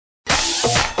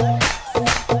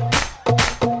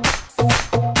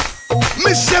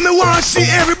Me say me want see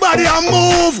everybody a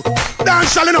move.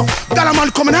 Dance all enough, that a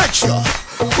man coming at you.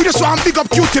 We just want big up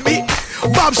QTB,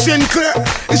 Bob Sinclar.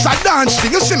 It's a dance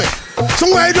thing, you see me?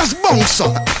 Somewhere you just bounce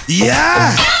up.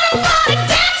 Yeah. Everybody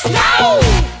dance now.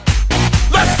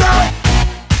 Let's go.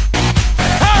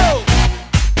 Oh.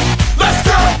 Let's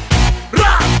go.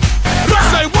 Rock. Rock.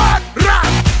 Say what? Rock.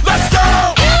 Let's go.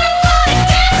 Everybody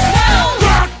dance now.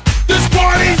 Rock this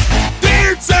party.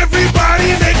 Dance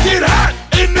everybody. Make it hot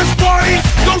in this party.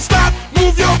 Don't stop.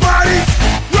 Move your body.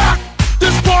 Rock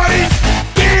this party.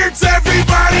 Dance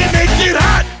everybody. Make it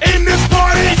hot in this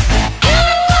party.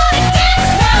 Everybody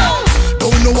dance now.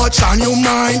 Don't know what's on your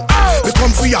mind. Me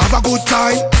come for you have a good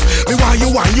time. Me want you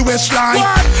on your waistline.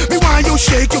 Me want you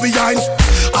shake your behind.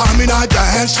 I'm in a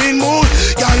dancing mood,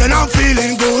 girl, and I'm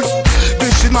feeling good.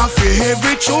 This is my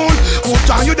favorite tune. Put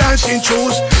on your dancing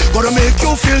shoes. Gonna make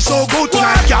you feel so good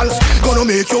tonight, girl. Gonna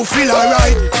make you feel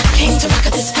alright. I came to rock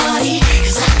at this party,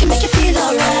 cause I can make you feel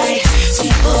alright.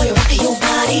 Sweet boy, rock your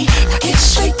body, rock it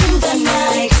straight through the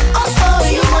night. Oh,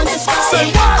 you want this body? Say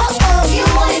what? Oh, you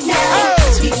want it now?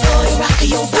 Sweet boy, rock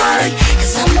your body,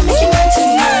 cause I'm gonna make you mine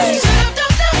tonight.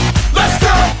 Let's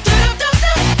go.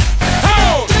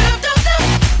 Oh.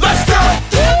 Let's go.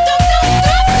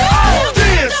 Oh,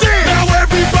 dance. Now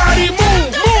everybody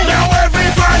move. Now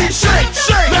everybody shake.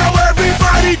 Now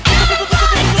everybody.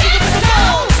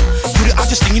 You the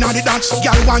hottest thing in all the dance,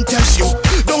 girl, one tells you.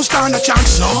 Don't stand a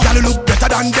chance, no. Girl, you look better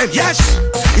than them, yes.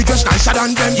 You just nicer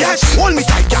than them, yes. Hold me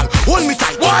tight, girl, hold me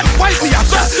tight. What? Wipe me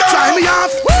off, Let's go. try me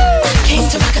off. I came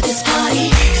to rock at this party,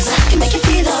 cause I can make you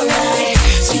feel alright.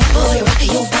 Sweet boy, rock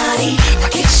your body,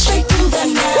 rock it straight through the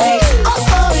night.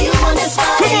 Oh, you want this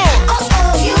body? Come on.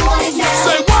 Oh, you want it now?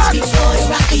 Say what? Sweet boy,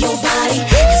 rock your body,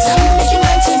 cause I'm gonna make you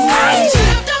mine tonight.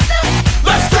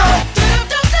 Let's go.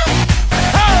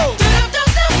 Oh.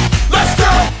 Let's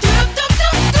go.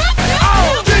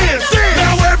 Oh, dance.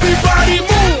 Now everybody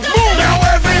move. Now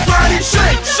everybody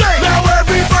shake. Now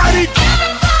everybody.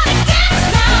 Dance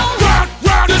now.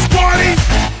 Rock this party.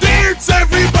 Dance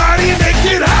everybody. Make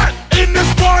it hot in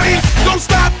this party. Don't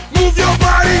stop. Move your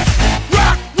body.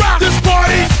 Rock this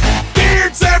party.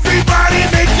 Dance everybody.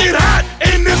 Make it hot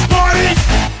in this party.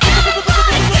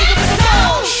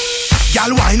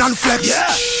 Girl, wine and flex. Yeah.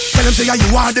 Tell them say yeah,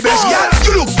 you are the best. What? Yeah,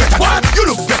 you look better. What? You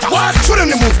look better. What? Show them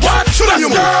the move. What? Show them the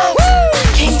Let's move. go.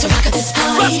 I came to rock at this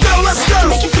party. Let's go, let's so I can go.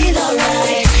 make you feel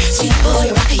alright. Sweet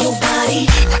boy, rock your body,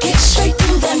 rock it straight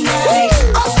through the night.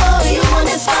 Oh, you want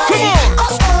this body? Come on.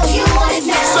 Oh, you want